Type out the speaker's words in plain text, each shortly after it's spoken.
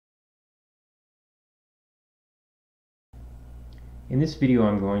In this video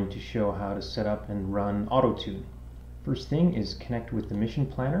I'm going to show how to set up and run AutoTune. First thing is connect with the mission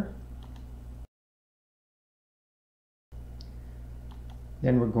planner.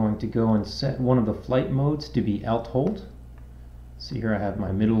 Then we're going to go and set one of the flight modes to be alt hold. So here I have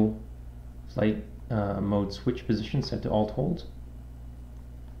my middle flight mode switch position set to alt hold.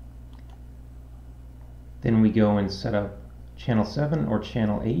 Then we go and set up channel 7 or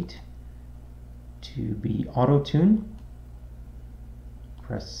channel 8 to be AutoTune.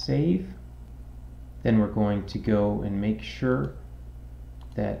 Press save. Then we're going to go and make sure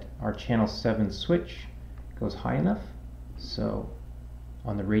that our channel 7 switch goes high enough. So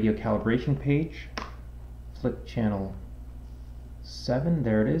on the radio calibration page, flick channel 7,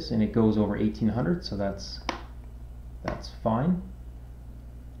 there it is, and it goes over 1800, so that's fine.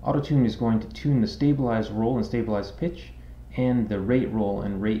 AutoTune is going to tune the stabilize roll and stabilize pitch and the rate roll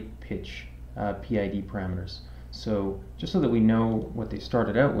and rate pitch PID parameters. So just so that we know what they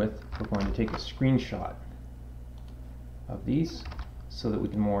started out with, we're going to take a screenshot of these so that we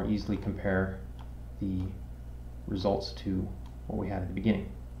can more easily compare the results to what we had at the beginning.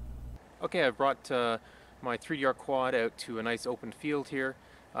 Okay, I've brought my 3DR quad out to a nice open field here.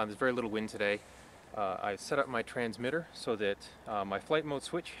 There's very little wind today. I've set up my transmitter so that my flight mode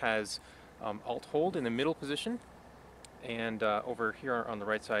switch has alt hold in the middle position, and over here on the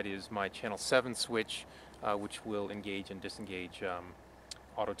right side is my channel 7 switch, which will engage and disengage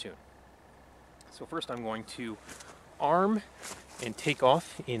AutoTune. So first I'm going to arm and take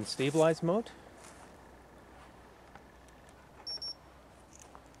off in stabilize mode.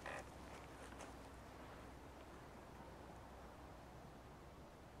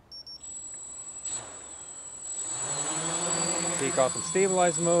 Take off in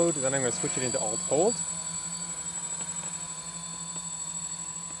stabilize mode, then I'm going to switch it into alt hold.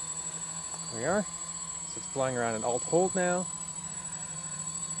 There we are. So it's flying around in alt hold now.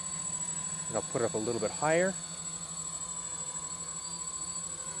 And I'll put it up a little bit higher.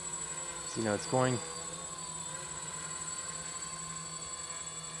 See, now it's going.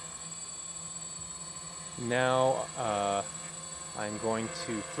 Now I'm going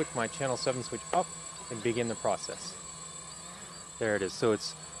to flick my channel 7 switch up and begin the process. There it is. So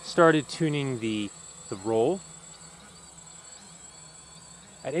it's started tuning the roll.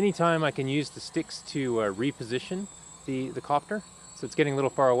 At any time I can use the sticks to reposition the copter. So it's getting a little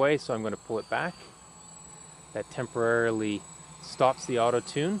far away, so I'm going to pull it back. That temporarily stops the auto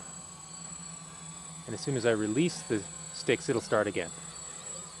tune. And as soon as I release the sticks, it'll start again.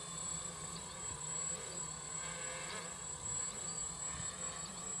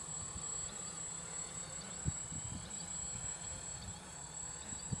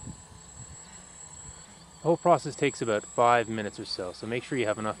 The whole process takes about 5 minutes or so, so make sure you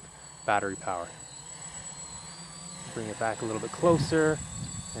have enough battery power. Bring it back a little bit closer,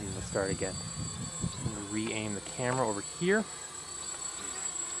 and we'll start again. I'm going to re-aim the camera over here.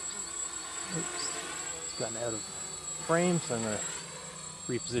 Oops, it's gotten out of frame, so I'm going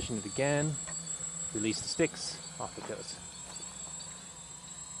to reposition it again, release the sticks, off it goes.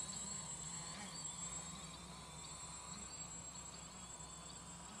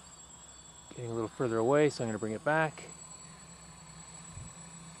 Getting a little further away, so I'm going to bring it back.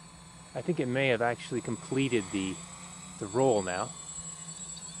 I think it may have actually completed the roll now.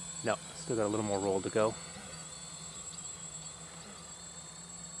 No, still got a little more roll to go.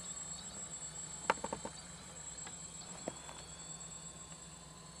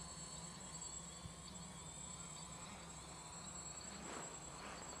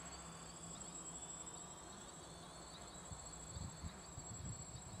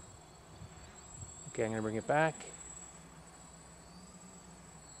 Okay, I'm going to bring it back.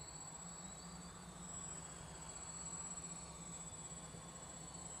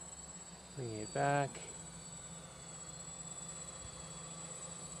 Bringing it back.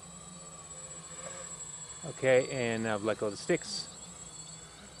 Okay, and now I've let go of the sticks.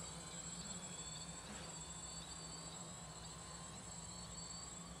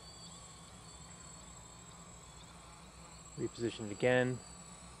 Reposition it again.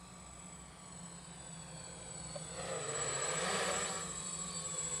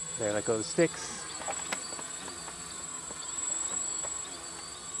 There, let go of the sticks.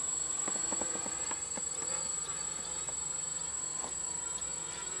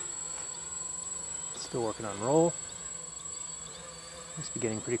 Still working on roll. Must be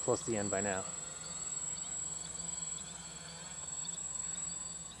getting pretty close to the end by now.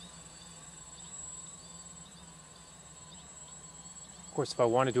 Of course, if I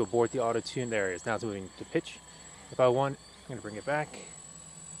wanted to abort the AutoTune, there it is. Now it's moving to pitch. If I want, I'm going to bring it back.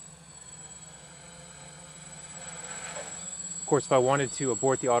 Of course, if I wanted to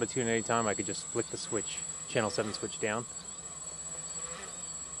abort the AutoTune at any time, I could just flick the switch, channel 7 switch down.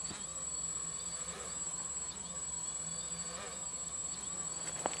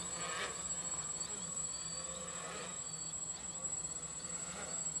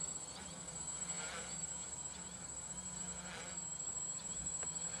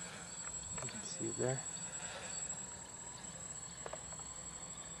 You can see it there.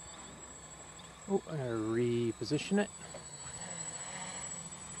 Oh, I'm going to reposition it.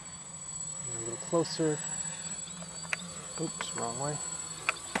 A little closer. Oops, wrong way.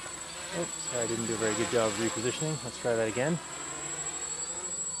 Oops, sorry, I didn't do a very good job of repositioning. Let's try that again.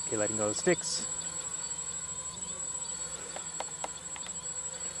 Okay, letting go of the sticks.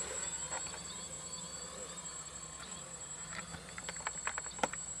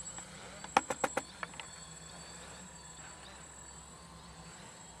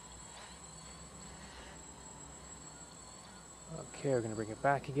 Okay, we're going to bring it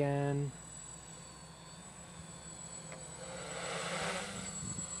back again.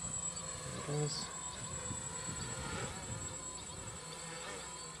 There it goes.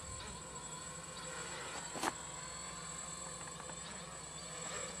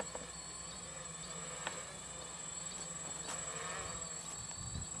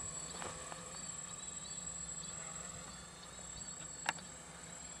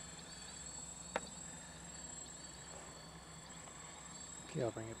 Okay,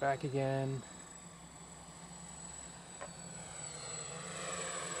 I'll bring it back again.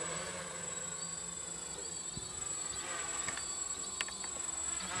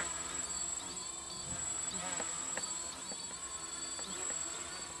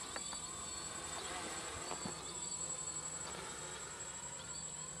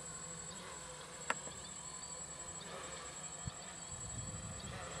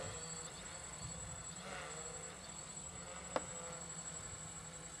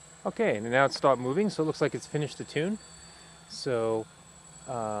 Okay, and now it's stopped moving, so it looks like it's finished the tune. So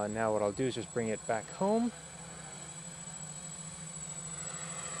now what I'll do is just bring it back home.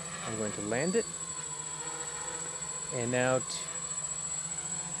 I'm going to land it. And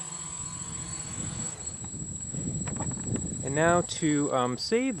now to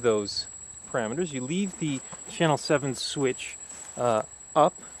save those parameters, you leave the channel 7 switch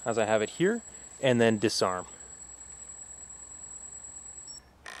up, as I have it here, and then disarm.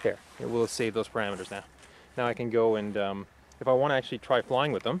 There, it will save those parameters now. Now I can go and, if I want to actually try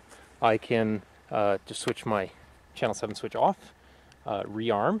flying with them, I can just switch my channel 7 switch off,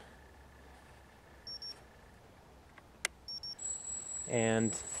 rearm,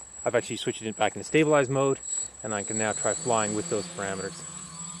 and I've actually switched it back into stabilized mode, and I can now try flying with those parameters.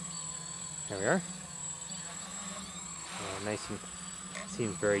 There we are. Nice and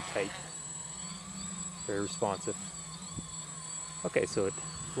seems very tight, very responsive. Okay, so it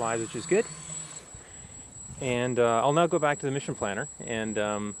flies, which is good. And I'll now go back to the mission planner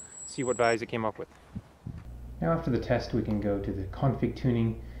and see what values it came up with. Now after the test, we can go to the config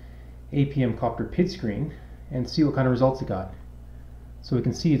tuning APM copter PID screen and see what kind of results it got. So we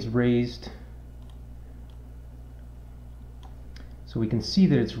can see it's raised. So we can see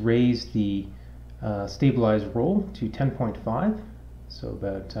that it's raised the stabilized roll to 10.5, so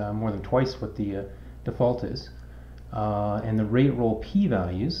about more than twice what the default is. And the rate roll P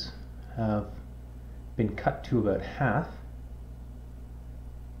values have been cut to about half,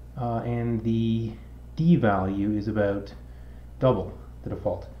 and the D value is about double the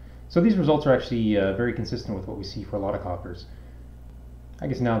default. So these results are actually very consistent with what we see for a lot of coppers. I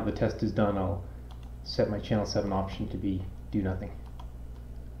guess now that the test is done, I'll set my channel 7 option to be do nothing.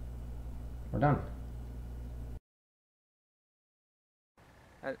 We're done.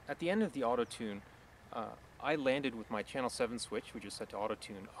 At the end of the AutoTune, I landed with my channel 7 switch, which is set to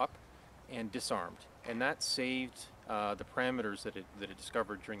AutoTune up, and disarmed. And that saved the parameters that it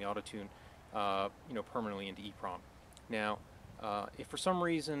discovered during the AutoTune permanently into EEPROM. Now, if for some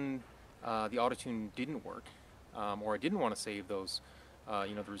reason the AutoTune didn't work, or I didn't want to save those,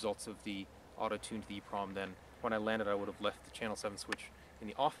 the results of the AutoTune to the EEPROM, then when I landed I would have left the channel 7 switch in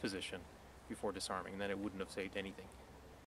the off position before disarming, and then it wouldn't have saved anything.